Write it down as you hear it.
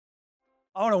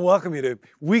I want to welcome you to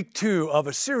week 2 of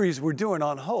a series we're doing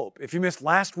on hope. If you missed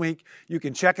last week, you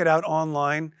can check it out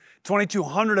online.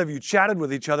 2,200 of you chatted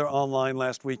with each other online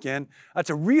last weekend. That's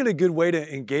a really good way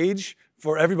to engage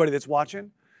for everybody that's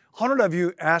watching. 100 of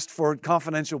you asked for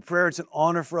confidential prayer. It's an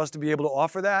honor for us to be able to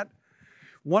offer that.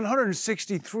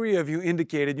 163 of you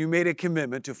indicated you made a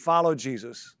commitment to follow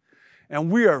Jesus. And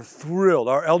we are thrilled.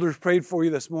 Our elders prayed for you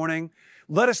this morning.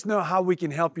 Let us know how we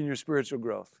can help you in your spiritual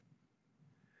growth.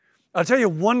 I'll tell you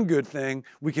one good thing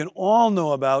we can all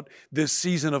know about this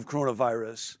season of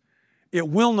coronavirus. It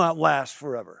will not last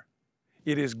forever.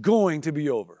 It is going to be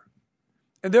over.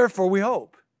 And therefore we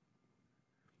hope.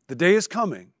 The day is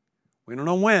coming. We don't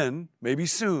know when, maybe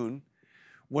soon,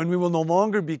 when we will no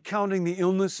longer be counting the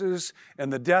illnesses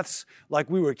and the deaths like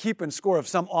we were keeping score of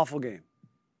some awful game.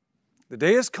 The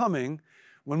day is coming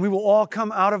when we will all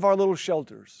come out of our little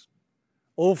shelters.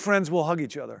 Old friends will hug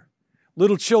each other.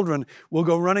 Little children will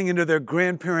go running into their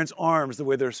grandparents' arms the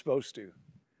way they're supposed to.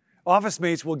 Office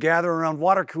mates will gather around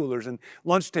water coolers and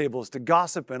lunch tables to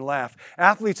gossip and laugh.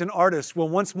 Athletes and artists will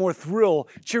once more thrill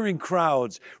cheering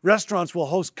crowds. Restaurants will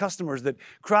host customers that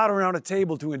crowd around a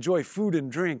table to enjoy food and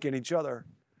drink and each other.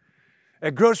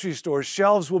 At grocery stores,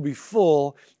 shelves will be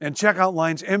full and checkout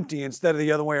lines empty instead of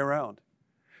the other way around.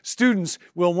 Students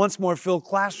will once more fill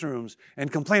classrooms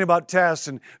and complain about tests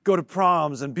and go to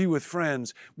proms and be with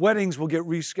friends. Weddings will get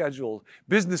rescheduled.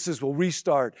 Businesses will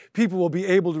restart. People will be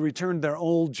able to return to their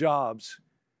old jobs.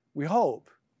 We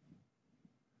hope.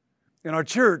 And our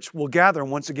church will gather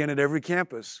once again at every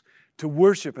campus to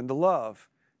worship and to love,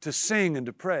 to sing and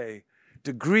to pray,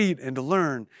 to greet and to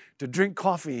learn, to drink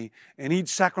coffee and eat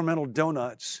sacramental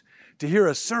donuts, to hear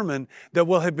a sermon that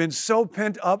will have been so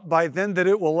pent up by then that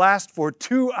it will last for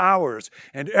 2 hours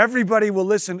and everybody will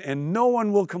listen and no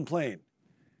one will complain.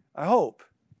 I hope.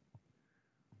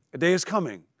 A day is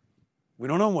coming. We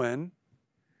don't know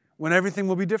when everything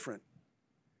will be different.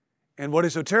 And what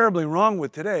is so terribly wrong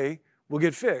with today will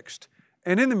get fixed.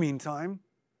 And in the meantime,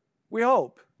 we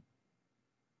hope.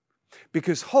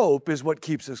 Because hope is what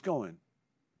keeps us going.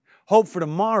 Hope for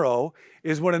tomorrow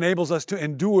is what enables us to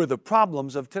endure the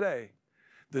problems of today.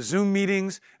 The Zoom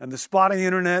meetings and the spotty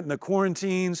internet and the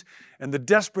quarantines and the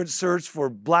desperate search for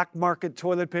black market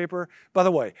toilet paper. By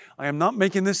the way, I am not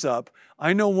making this up.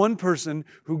 I know one person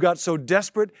who got so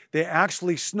desperate they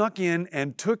actually snuck in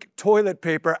and took toilet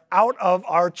paper out of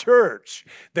our church.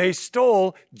 They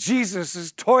stole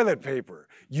Jesus' toilet paper.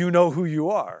 You know who you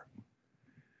are.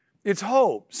 It's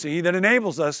hope, see, that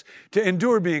enables us to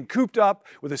endure being cooped up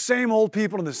with the same old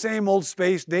people in the same old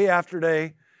space day after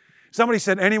day. Somebody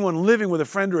said anyone living with a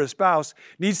friend or a spouse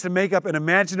needs to make up an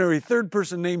imaginary third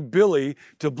person named Billy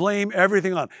to blame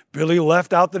everything on. Billy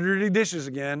left out the dirty dishes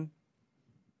again.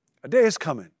 A day is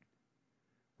coming.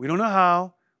 We don't know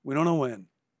how, we don't know when,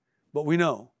 but we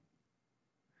know.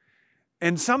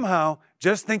 And somehow,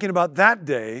 just thinking about that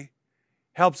day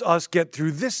helps us get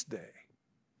through this day.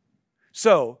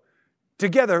 So,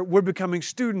 together, we're becoming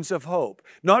students of hope,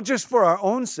 not just for our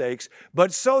own sakes,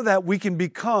 but so that we can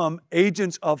become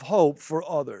agents of hope for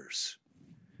others.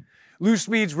 Lou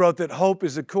Smedes wrote that hope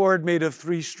is a cord made of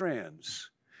 3 strands.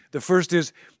 The first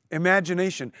is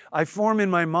imagination. I form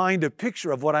in my mind a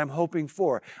picture of what I'm hoping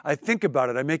for. I think about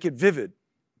it. I make it vivid.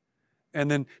 And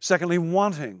then secondly,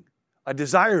 wanting. I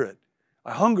desire it.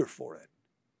 I hunger for it.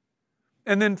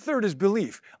 And then third is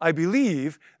belief. I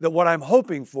believe that what I'm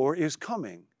hoping for is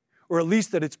coming, or at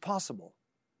least that it's possible.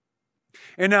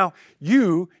 And now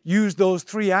you use those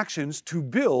 3 actions to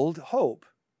build hope.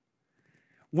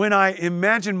 When I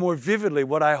imagine more vividly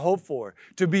what I hope for,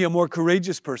 to be a more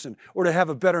courageous person, or to have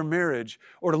a better marriage,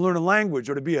 or to learn a language,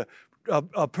 or to be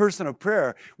a person of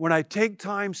prayer, when I take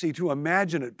time, to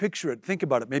imagine it, picture it, think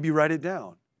about it, maybe write it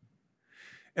down.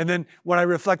 And then when I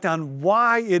reflect on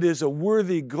why it is a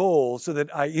worthy goal so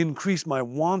that I increase my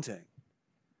wanting.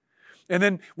 And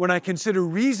then when I consider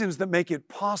reasons that make it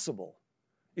possible,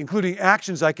 including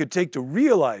actions I could take to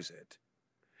realize it,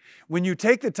 when you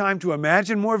take the time to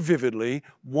imagine more vividly,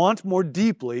 want more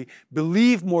deeply,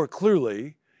 believe more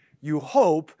clearly, you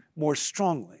hope more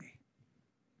strongly.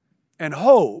 And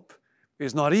hope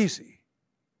is not easy.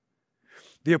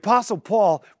 The Apostle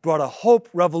Paul brought a hope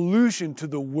revolution to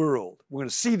the world. We're going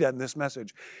to see that in this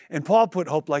message. And Paul put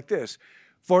hope like this: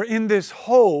 for in this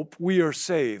hope we are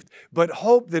saved. But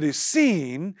hope that is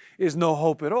seen is no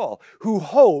hope at all. Who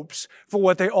hopes for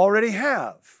what they already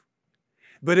have?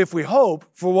 But if we hope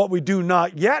for what we do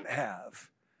not yet have,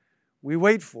 we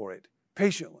wait for it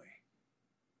patiently.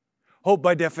 Hope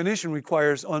by definition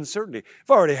requires uncertainty. If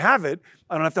I already have it,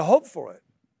 I don't have to hope for it.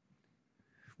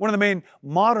 One of the main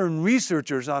modern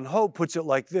researchers on hope puts it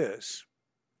like this: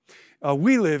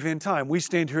 We live in time. We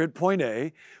stand here at point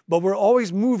A, but we're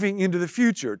always moving into the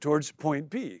future towards point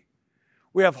B.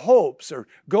 We have hopes or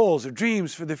goals or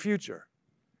dreams for the future.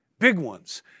 Big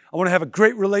ones. I want to have a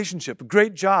great relationship, a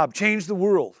great job, change the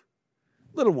world.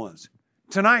 Little ones.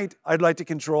 Tonight, I'd like to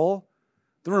control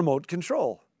the remote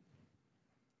control.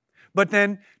 But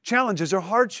then challenges or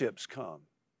hardships come.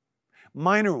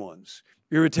 Minor ones,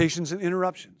 irritations and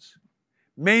interruptions.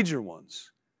 Major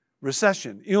ones,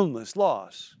 recession, illness,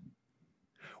 loss.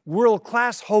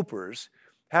 World-class hopers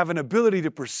have an ability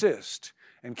to persist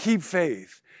and keep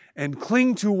faith and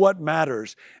cling to what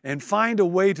matters and find a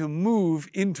way to move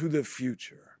into the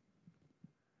future.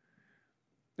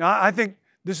 Now, I think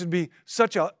this would be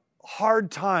such a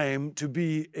hard time to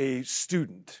be a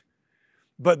student.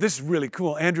 But this is really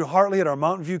cool. Andrew Hartley at our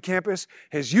Mountain View campus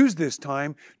has used this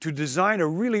time to design a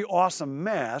really awesome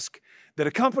mask that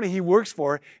a company he works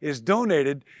for is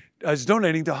donating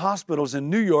to hospitals in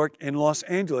New York and Los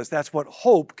Angeles. That's what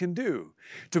hope can do.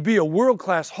 To be a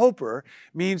world-class hoper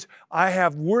means I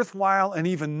have worthwhile and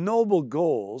even noble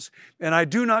goals, and I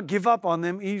do not give up on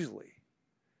them easily.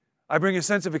 I bring a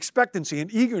sense of expectancy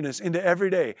and eagerness into every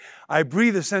day. I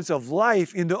breathe a sense of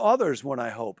life into others when I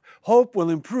hope. Hope will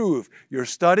improve your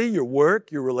study, your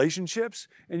work, your relationships,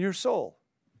 and your soul.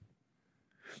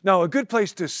 Now, a good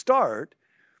place to start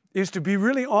is to be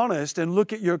really honest and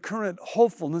look at your current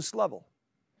hopefulness level.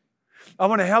 I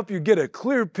want to help you get a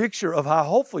clear picture of how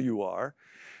hopeful you are.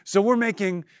 So we're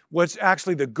making what's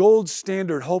actually the gold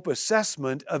standard hope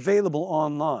assessment available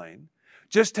online.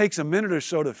 Just takes a minute or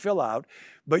so to fill out,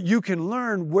 but you can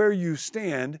learn where you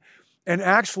stand and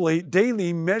actually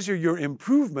daily measure your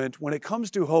improvement when it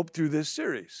comes to hope through this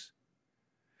series.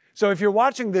 So if you're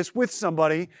watching this with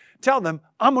somebody, tell them,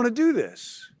 I'm going to do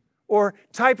this. Or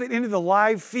type it into the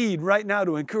live feed right now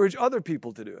to encourage other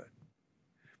people to do it.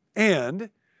 And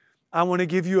I want to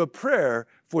give you a prayer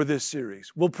for this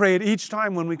series. We'll pray it each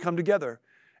time when we come together,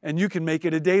 and you can make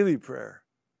it a daily prayer.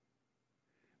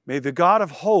 May the God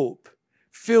of hope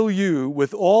fill you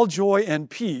with all joy and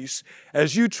peace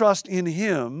as you trust in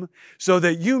Him, so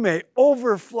that you may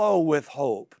overflow with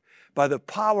hope by the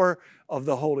power of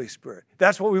the Holy Spirit.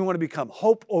 That's what we want to become,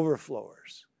 hope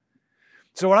overflowers.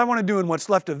 So what I want to do in what's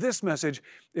left of this message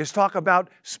is talk about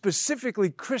specifically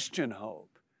Christian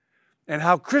hope and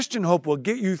how Christian hope will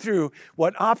get you through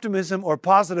what optimism or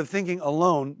positive thinking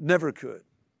alone never could.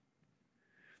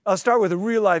 I'll start with a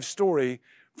real-life story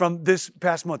from this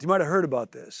past month. You might have heard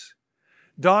about this.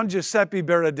 Don Giuseppe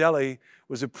Berardelli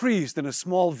was a priest in a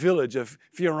small village of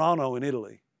Fiorano in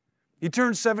Italy. He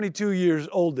turned 72 years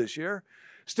old this year,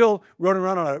 still rode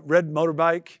around on a red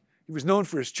motorbike. He was known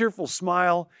for his cheerful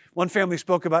smile. One family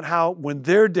spoke about how when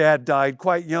their dad died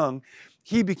quite young,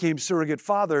 he became surrogate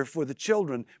father for the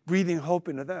children, breathing hope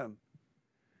into them.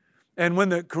 And when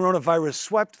the coronavirus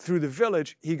swept through the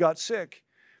village, he got sick,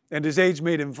 and his age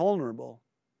made him vulnerable.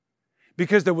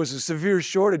 Because there was a severe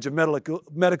shortage of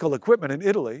medical equipment in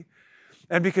Italy,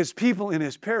 and because people in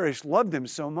his parish loved him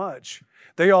so much,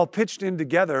 they all pitched in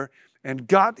together and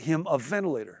got him a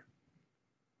ventilator.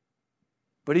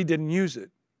 But he didn't use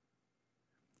it.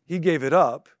 He gave it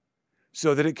up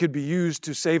so that it could be used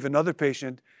to save another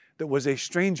patient that was a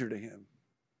stranger to him.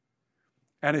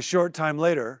 And a short time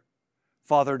later,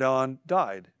 Father Don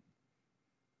died.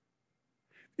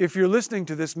 If you're listening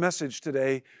to this message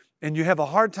today and you have a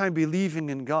hard time believing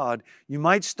in God, you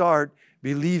might start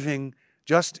believing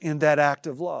just in that act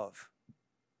of love.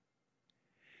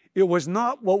 It was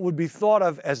not what would be thought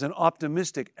of as an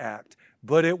optimistic act,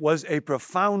 but it was a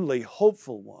profoundly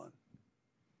hopeful one.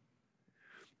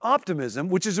 Optimism,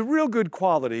 which is a real good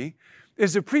quality,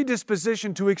 is a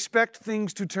predisposition to expect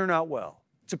things to turn out well.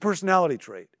 It's a personality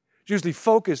trait. It's usually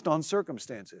focused on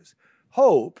circumstances.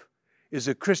 Hope is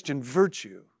a Christian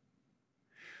virtue.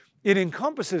 It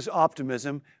encompasses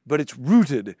optimism, but it's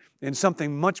rooted in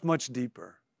something much, much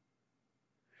deeper.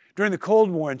 During the Cold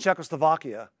War in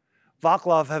Czechoslovakia,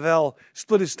 Václav Havel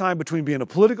split his time between being a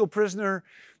political prisoner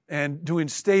and doing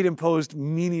state-imposed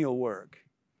menial work.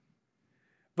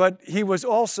 But he was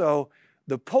also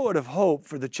the poet of hope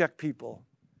for the Czech people,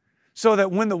 so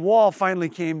that when the wall finally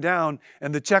came down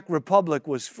and the Czech Republic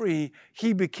was free,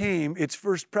 he became its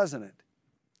first president.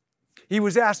 He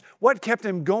was asked what kept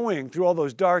him going through all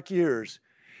those dark years,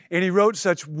 and he wrote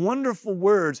such wonderful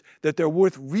words that they're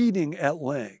worth reading at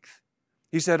length.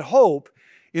 He said, hope,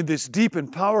 in this deep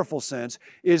and powerful sense,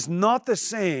 is not the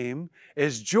same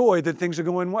as joy that things are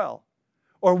going well,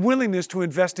 or willingness to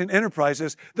invest in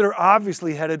enterprises that are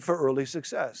obviously headed for early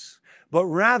success, but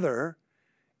rather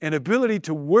an ability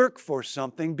to work for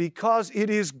something because it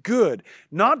is good,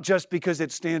 not just because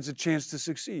it stands a chance to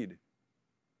succeed.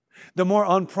 The more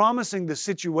unpromising the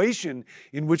situation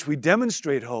in which we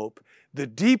demonstrate hope, the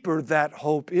deeper that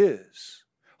hope is.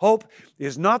 Hope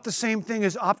is not the same thing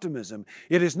as optimism.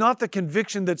 It is not the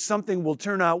conviction that something will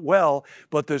turn out well,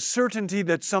 but the certainty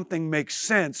that something makes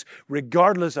sense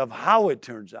regardless of how it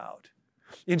turns out.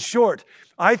 In short,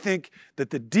 I think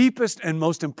that the deepest and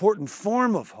most important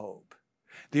form of hope,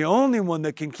 the only one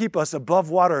that can keep us above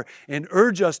water and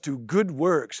urge us to good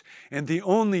works, and the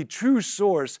only true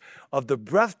source of the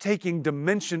breathtaking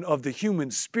dimension of the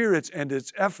human spirits and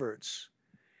its efforts,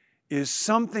 is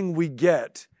something we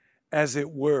get, as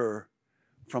it were,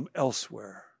 from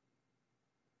elsewhere.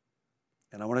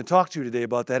 And I want to talk to you today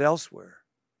about that elsewhere.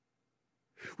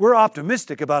 We're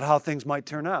optimistic about how things might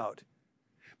turn out.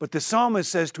 But the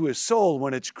psalmist says to his soul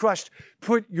when it's crushed,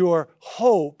 put your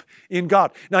hope in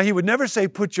God. Now, he would never say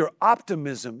put your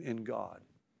optimism in God.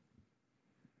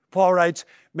 Paul writes,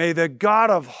 may the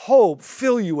God of hope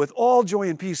fill you with all joy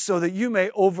and peace so that you may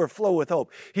overflow with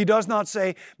hope. He does not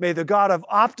say, may the God of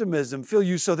optimism fill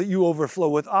you so that you overflow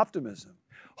with optimism.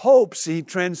 Hope, see,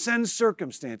 transcends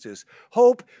circumstances.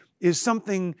 Hope is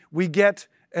something we get,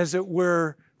 as it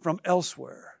were, from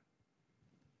elsewhere.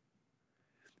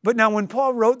 But now when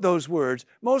Paul wrote those words,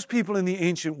 most people in the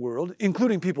ancient world,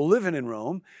 including people living in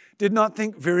Rome, did not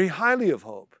think very highly of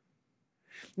hope.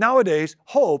 Nowadays,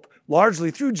 hope, largely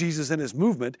through Jesus and his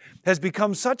movement, has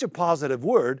become such a positive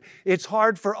word, it's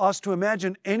hard for us to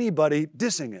imagine anybody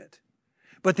dissing it.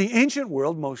 But the ancient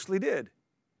world mostly did.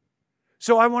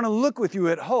 So I want to look with you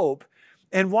at hope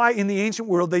and why in the ancient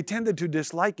world they tended to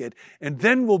dislike it, and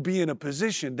then we'll be in a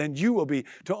position, then you will be,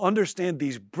 to understand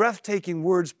these breathtaking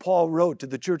words Paul wrote to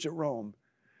the church at Rome,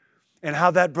 and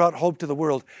how that brought hope to the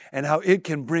world, and how it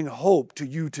can bring hope to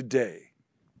you today.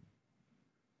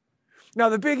 Now,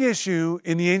 the big issue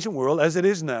in the ancient world, as it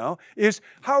is now, is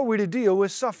how are we to deal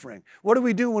with suffering? What do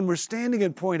we do when we're standing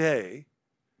at point A,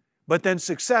 but then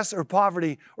success or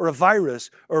poverty or a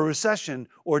virus or a recession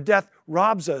or death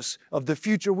robs us of the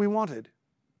future we wanted?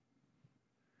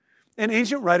 And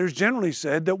ancient writers generally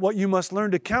said that what you must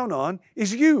learn to count on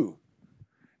is you.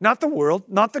 Not the world,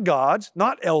 not the gods,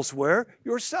 not elsewhere,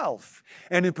 yourself.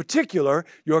 And in particular,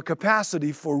 your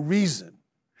capacity for reason.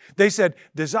 They said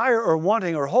desire or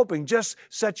wanting or hoping just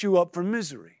sets you up for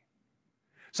misery.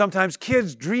 Sometimes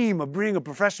kids dream of being a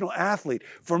professional athlete.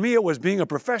 For me, it was being a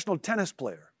professional tennis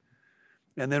player.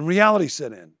 And then reality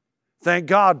set in. Thank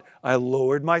God I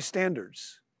lowered my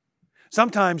standards.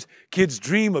 Sometimes kids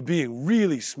dream of being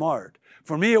really smart.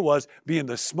 For me, it was being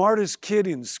the smartest kid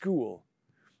in school.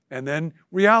 And then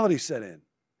reality set in.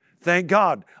 Thank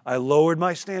God I lowered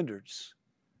my standards.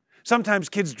 Sometimes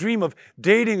kids dream of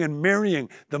dating and marrying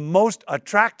the most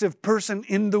attractive person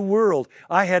in the world.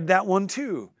 I had that one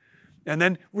too. And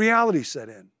then reality set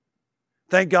in.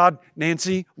 Thank God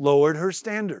Nancy lowered her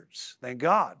standards. Thank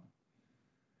God.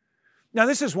 Now,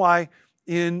 this is why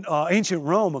in ancient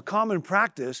Rome, a common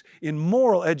practice in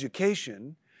moral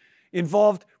education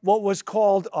involved what was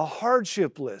called a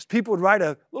hardship list. People would write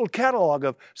a little catalog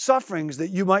of sufferings that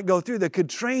you might go through that could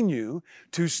train you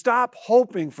to stop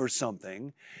hoping for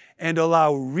something and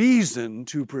allow reason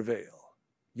to prevail.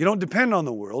 You don't depend on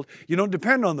the world. You don't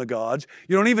depend on the gods.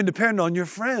 You don't even depend on your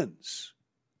friends.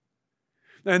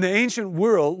 Now, in the ancient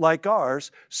world, like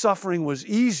ours, suffering was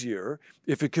easier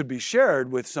if it could be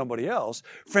shared with somebody else.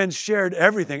 Friends shared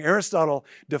everything. Aristotle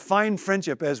defined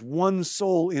friendship as one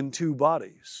soul in two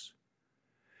bodies.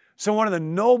 So one of the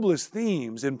noblest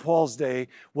themes in Paul's day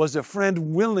was a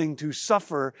friend willing to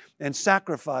suffer and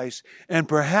sacrifice and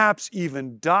perhaps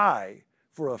even die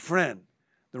for a friend.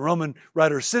 The Roman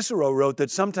writer Cicero wrote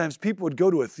that sometimes people would go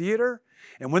to a theater,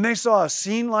 and when they saw a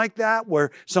scene like that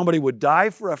where somebody would die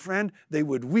for a friend, they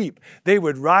would weep. They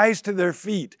would rise to their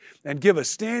feet and give a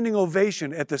standing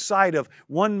ovation at the sight of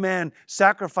one man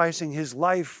sacrificing his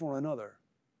life for another.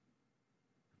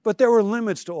 But there were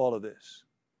limits to all of this.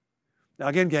 Now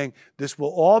again, gang, this will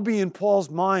all be in Paul's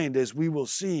mind, as we will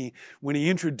see when he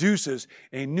introduces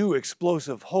a new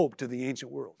explosive hope to the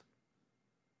ancient world.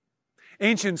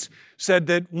 Ancients said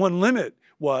that one limit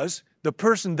was the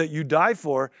person that you die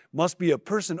for must be a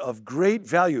person of great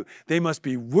value. They must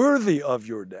be worthy of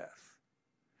your death.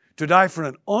 To die for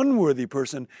an unworthy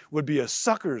person would be a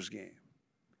sucker's game.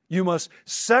 You must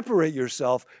separate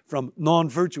yourself from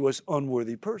non-virtuous,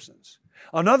 unworthy persons.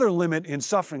 Another limit in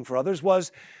suffering for others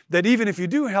was that even if you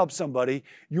do help somebody,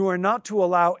 you are not to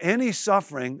allow any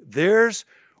suffering, theirs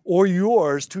or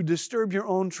yours, to disturb your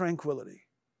own tranquility.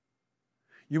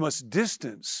 You must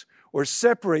distance or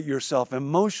separate yourself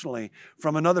emotionally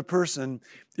from another person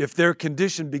if their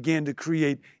condition began to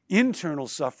create internal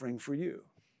suffering for you.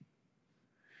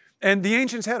 And the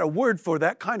ancients had a word for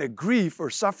that kind of grief or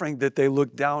suffering that they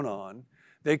looked down on.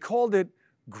 They called it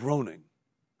groaning.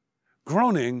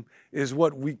 Groaning is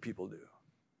what weak people do.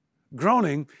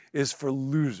 Groaning is for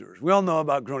losers. We all know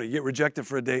about groaning. You get rejected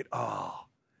for a date. Oh.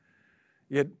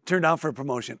 You get turned down for a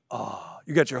promotion. Oh.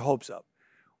 You got your hopes up.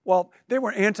 Well, they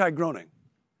were anti-groaning.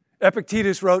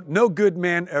 Epictetus wrote, "No good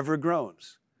man ever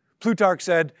groans." Plutarch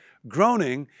said,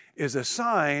 "Groaning is a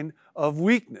sign of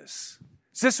weakness."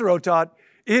 Cicero taught,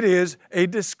 "It is a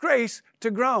disgrace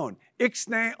to groan."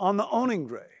 Ixnay on the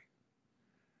oningre.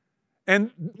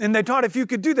 And they taught if you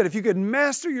could do that, if you could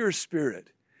master your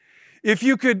spirit, if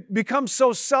you could become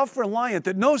so self-reliant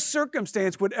that no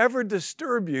circumstance would ever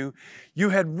disturb you, you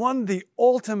had won the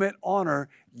ultimate honor.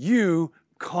 You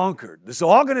conquered. This is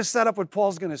all going to set up what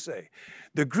Paul's going to say.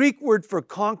 The Greek word for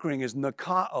conquering is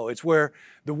nikao. It's where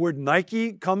the word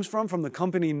Nike comes from the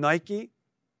company Nike.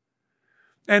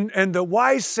 And the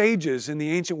wise sages in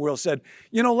the ancient world said,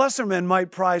 lesser men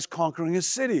might prize conquering a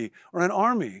city or an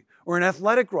army or an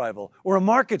athletic rival or a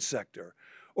market sector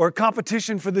or a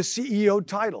competition for the CEO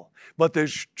title. But the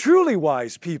truly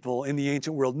wise people in the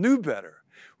ancient world knew better.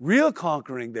 Real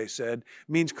conquering, they said,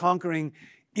 means conquering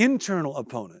internal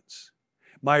opponents.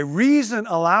 My reason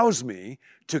allows me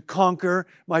to conquer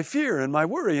my fear and my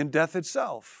worry and death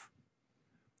itself.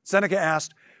 Seneca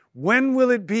asked, when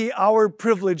will it be our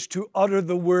privilege to utter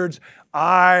the words,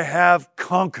 I have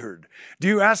conquered? Do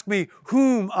you ask me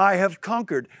whom I have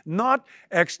conquered? Not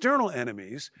external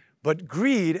enemies, but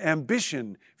greed,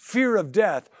 ambition, fear of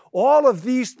death, all of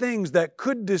these things that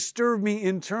could disturb me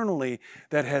internally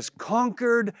that has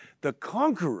conquered the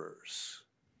conquerors.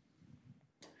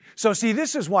 So see,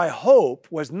 this is why hope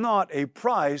was not a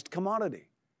prized commodity.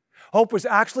 Hope was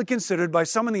actually considered by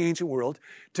some in the ancient world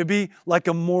to be like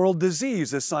a moral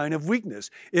disease, a sign of weakness.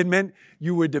 It meant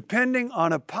you were depending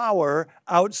on a power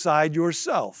outside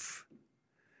yourself.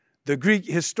 The Greek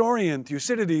historian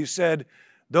Thucydides said,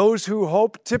 those who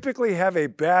hope typically have a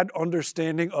bad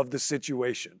understanding of the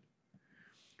situation.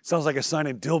 Sounds like a sign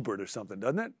in Dilbert or something,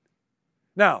 doesn't it?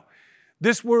 Now,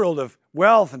 this world of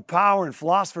wealth and power and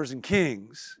philosophers and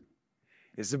kings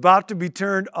is about to be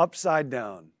turned upside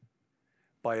down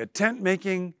by a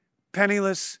tent-making,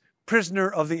 penniless prisoner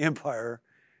of the empire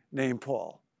named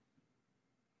Paul.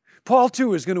 Paul,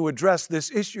 too, is going to address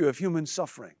this issue of human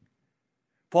suffering.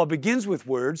 Paul begins with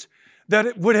words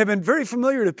that would have been very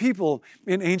familiar to people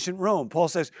in ancient Rome. Paul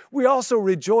says, we also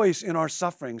rejoice in our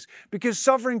sufferings because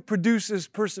suffering produces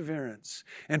perseverance,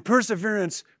 and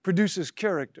perseverance produces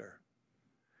character.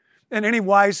 And any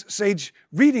wise sage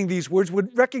reading these words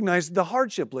would recognize the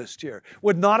hardship list here,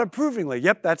 would nod approvingly.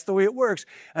 Yep, that's the way it works.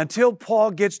 Until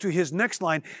Paul gets to his next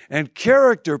line, and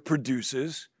character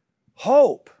produces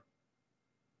hope.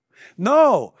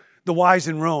 No, the wise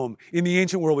in Rome, in the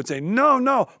ancient world would say,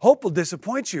 no, hope will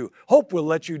disappoint you. Hope will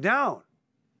let you down.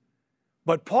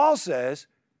 But Paul says,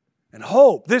 and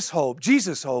hope, this hope,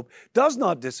 Jesus' hope, does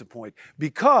not disappoint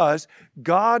because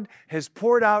God has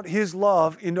poured out His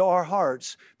love into our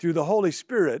hearts through the Holy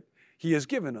Spirit He has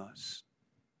given us.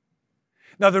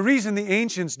 Now, the reason the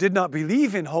ancients did not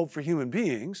believe in hope for human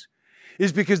beings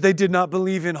is because they did not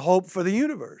believe in hope for the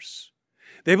universe.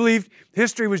 They believed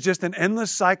history was just an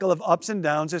endless cycle of ups and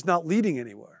downs that's not leading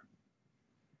anywhere.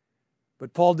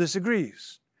 But Paul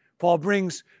disagrees. Paul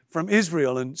brings from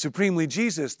Israel and supremely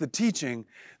Jesus the teaching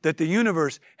that the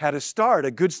universe had a start,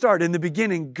 a good start. In the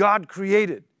beginning, God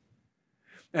created,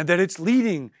 and that it's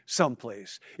leading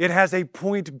someplace. It has a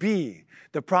point B.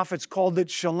 The prophets called it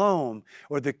shalom,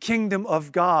 or the kingdom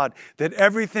of God, that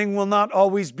everything will not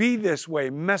always be this way,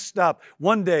 messed up.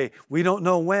 One day, we don't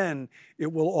know when,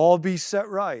 it will all be set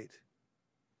right.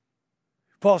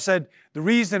 Paul said, the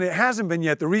reason it hasn't been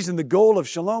yet, the reason the goal of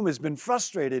shalom has been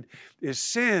frustrated is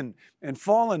sin and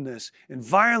fallenness and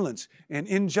violence and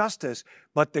injustice.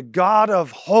 But the God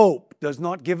of hope does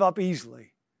not give up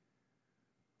easily.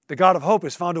 The God of hope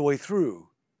has found a way through.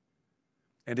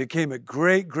 And it came at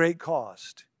great, great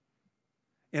cost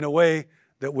in a way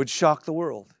that would shock the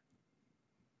world.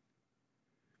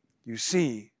 You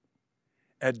see,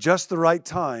 at just the right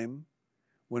time,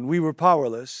 when we were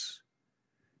powerless,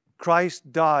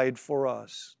 Christ died for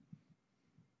us.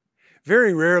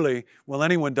 Very rarely will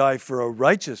anyone die for a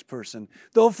righteous person,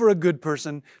 though for a good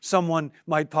person, someone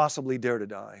might possibly dare to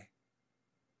die.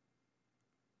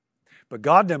 But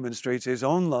God demonstrates His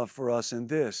own love for us in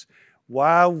this: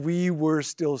 while we were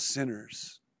still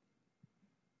sinners,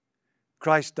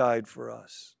 Christ died for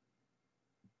us.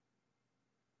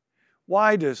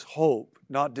 Why does hope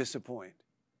not disappoint?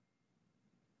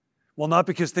 Well, not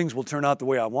because things will turn out the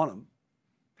way I want them.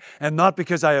 and not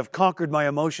because I have conquered my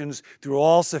emotions through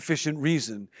all sufficient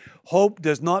reason. Hope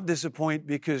does not disappoint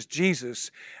because Jesus,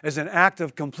 as an act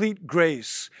of complete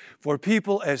grace for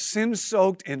people as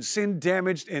sin-soaked and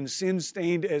sin-damaged and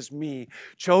sin-stained as me,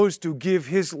 chose to give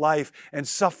His life and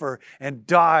suffer and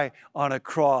die on a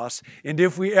cross. And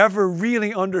if we ever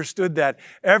really understood that,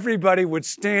 everybody would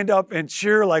stand up and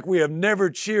cheer like we have never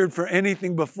cheered for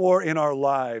anything before in our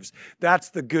lives. That's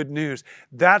the good news.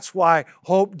 That's why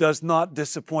hope does not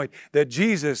disappoint, that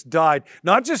Jesus died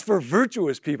not just for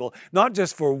virtuous people, not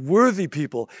just for worthy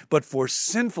people, but for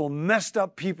sinful, messed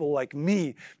up people like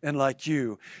me and like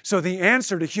you. So the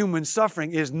answer to human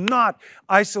suffering is not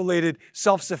isolated,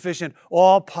 self-sufficient,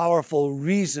 all-powerful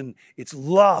reason. It's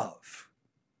love.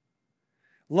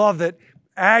 Love that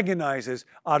agonizes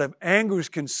out of anguish,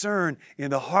 concern in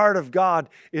the heart of God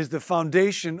is the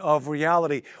foundation of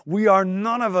reality. We are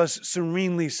none of us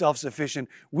serenely self-sufficient.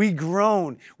 We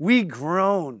groan,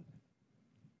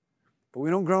 but we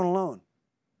don't groan alone.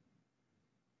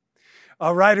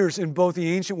 Writers in both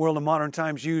the ancient world and modern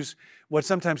times use what's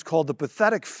sometimes called the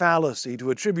pathetic fallacy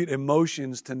to attribute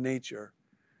emotions to nature.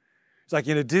 It's like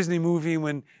in a Disney movie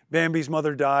when Bambi's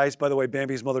mother dies. By the way,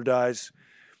 Bambi's mother dies.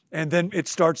 And then it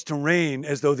starts to rain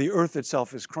as though the earth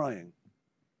itself is crying.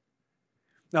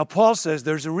 Now, Paul says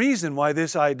there's a reason why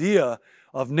this idea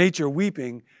of nature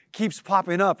weeping keeps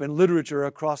popping up in literature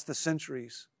across the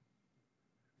centuries.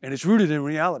 And it's rooted in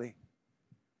reality.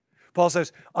 Paul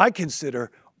says, I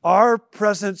consider our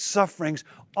present sufferings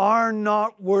are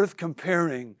not worth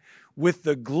comparing with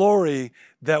the glory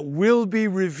that will be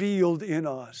revealed in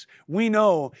us. We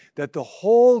know that the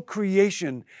whole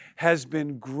creation has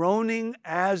been groaning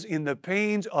as in the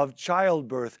pains of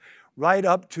childbirth right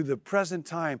up to the present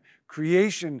time.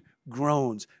 Creation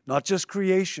groans, not just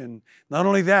creation. Not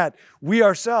only that, we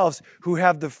ourselves who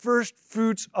have the first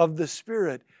fruits of the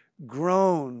Spirit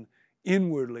groan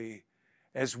inwardly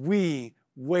as we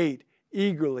wait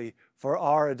eagerly for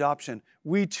our adoption.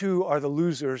 We too are the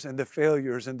losers and the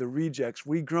failures and the rejects.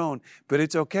 We groan, but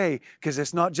it's okay because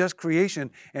it's not just creation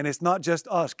and it's not just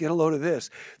us. Get a load of this.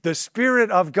 The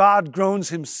Spirit of God groans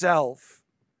Himself,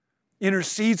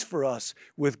 intercedes for us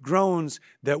with groans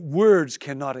that words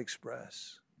cannot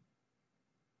express.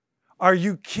 Are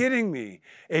you kidding me?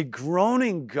 A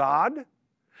groaning God?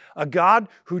 A God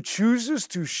who chooses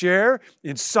to share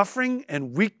in suffering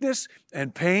and weakness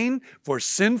and pain for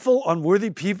sinful, unworthy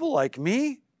people like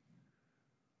me?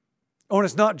 Oh, and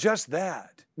it's not just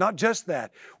that. Not just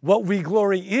that. What we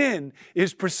glory in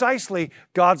is precisely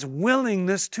God's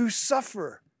willingness to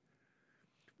suffer.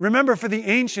 Remember, for the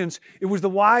ancients, it was the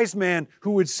wise man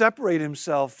who would separate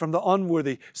himself from the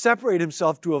unworthy, separate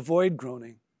himself to avoid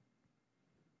groaning.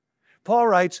 Paul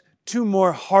writes 2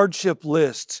 more hardship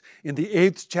lists in the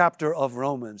 8th chapter of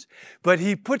Romans, but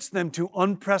he puts them to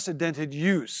unprecedented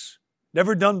use,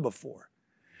 never done before.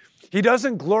 He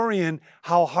doesn't glory in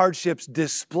how hardships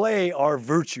display our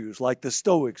virtues like the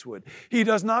Stoics would. He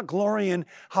does not glory in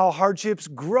how hardships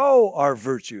grow our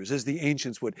virtues as the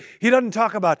ancients would. He doesn't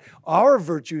talk about our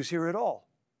virtues here at all.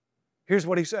 Here's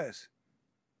what he says.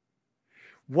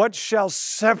 What shall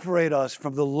separate us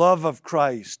from the love of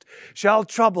Christ? Shall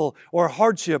trouble or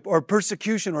hardship or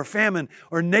persecution or famine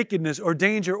or nakedness or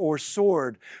danger or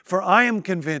sword? For I am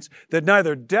convinced that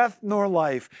neither death nor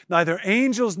life, neither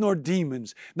angels nor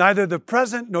demons, neither the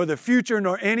present nor the future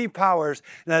nor any powers,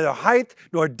 neither height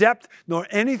nor depth nor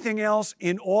anything else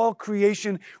in all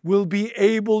creation will be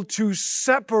able to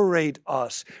separate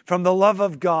us from the love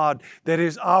of God that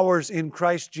is ours in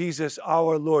Christ Jesus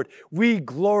our Lord. We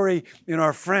glory in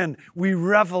our friend. We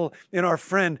revel in our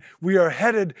friend. We are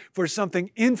headed for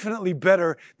something infinitely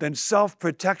better than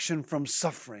self-protection from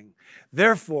suffering.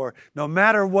 Therefore, no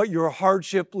matter what your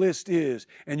hardship list is,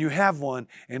 and you have one,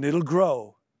 and it'll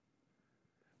grow.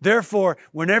 Therefore,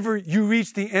 whenever you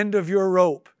reach the end of your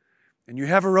rope, and you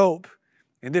have a rope,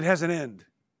 and it has an end,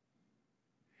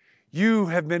 you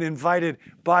have been invited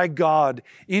by God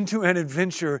into an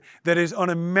adventure that is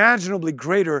unimaginably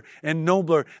greater and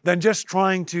nobler than just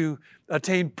trying to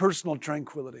attain personal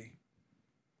tranquility.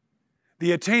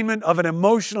 The attainment of an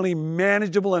emotionally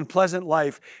manageable and pleasant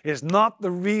life is not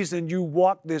the reason you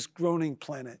walk this groaning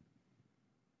planet.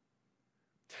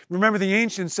 Remember, the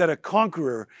ancients said a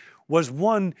conqueror was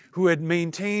one who had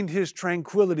maintained his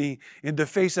tranquility in the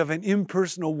face of an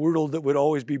impersonal world that would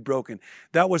always be broken.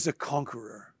 That was a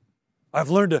conqueror. I've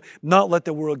learned to not let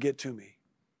the world get to me.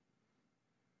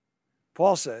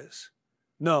 Paul says,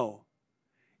 no,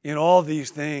 in all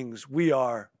these things we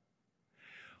are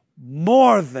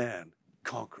more than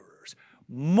conquerors.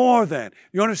 More than.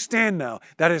 You understand now,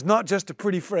 that is not just a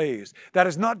pretty phrase. That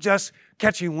is not just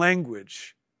catchy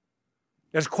language.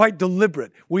 That's quite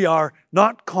deliberate. We are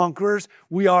not conquerors.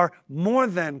 We are more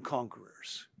than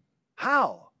conquerors.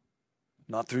 How?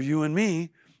 Not through you and me,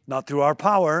 not through our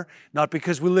power, not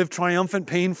because we live triumphant,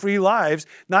 pain-free lives,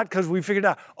 not because we figured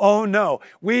out, oh no,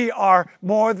 we are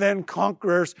more than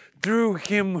conquerors through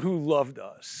Him who loved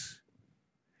us.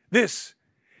 This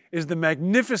is the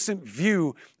magnificent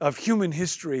view of human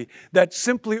history that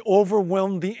simply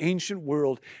overwhelmed the ancient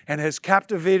world and has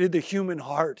captivated the human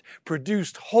heart,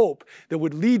 produced hope that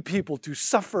would lead people to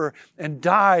suffer and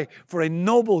die for a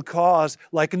noble cause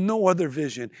like no other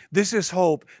vision. This is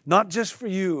hope, not just for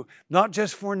you, not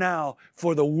just for now,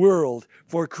 for the world,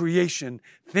 for creation.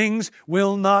 Things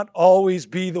will not always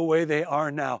be the way they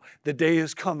are now. The day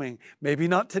is coming. Maybe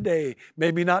not today,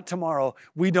 maybe not tomorrow.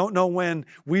 We don't know when,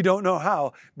 we don't know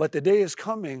how, but the day is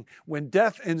coming when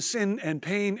death and sin and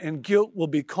pain and guilt will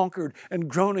be conquered and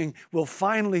groaning will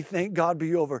finally, thank God,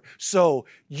 be over. So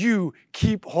you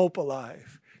keep hope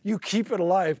alive. You keep it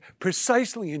alive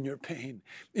precisely in your pain,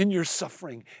 in your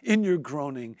suffering, in your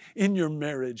groaning, in your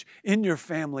marriage, in your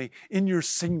family, in your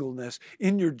singleness,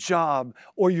 in your job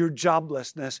or your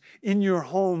joblessness, in your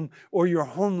home or your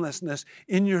homelessness,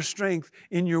 in your strength,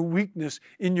 in your weakness,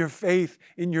 in your faith,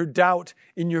 in your doubt,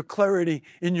 in your clarity,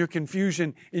 in your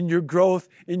confusion, in your growth,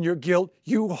 in your guilt.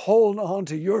 You hold on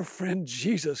to your friend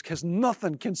Jesus because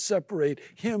nothing can separate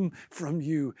Him from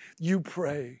you. You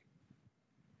pray.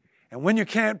 And when you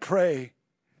can't pray,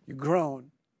 you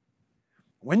groan.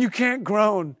 When you can't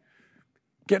groan,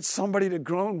 get somebody to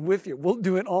groan with you. We'll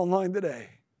do it online today.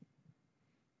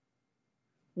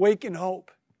 Wake in hope.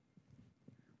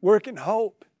 Work in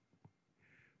hope.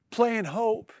 Play in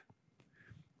hope.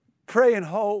 Pray in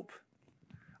hope.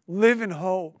 Live in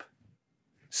hope.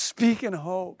 Speak in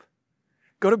hope.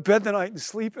 Go to bed tonight and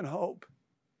sleep in hope.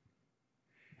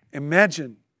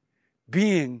 Imagine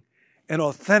being an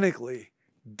authentically,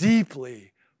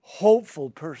 deeply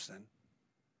hopeful person.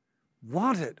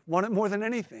 Want it more than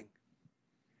anything.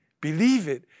 Believe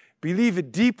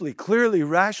it deeply, clearly,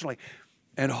 rationally,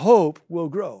 and hope will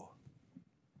grow.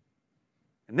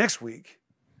 And next week,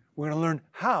 we're going to learn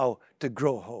how to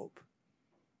grow hope.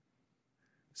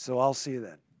 So I'll see you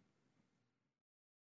then.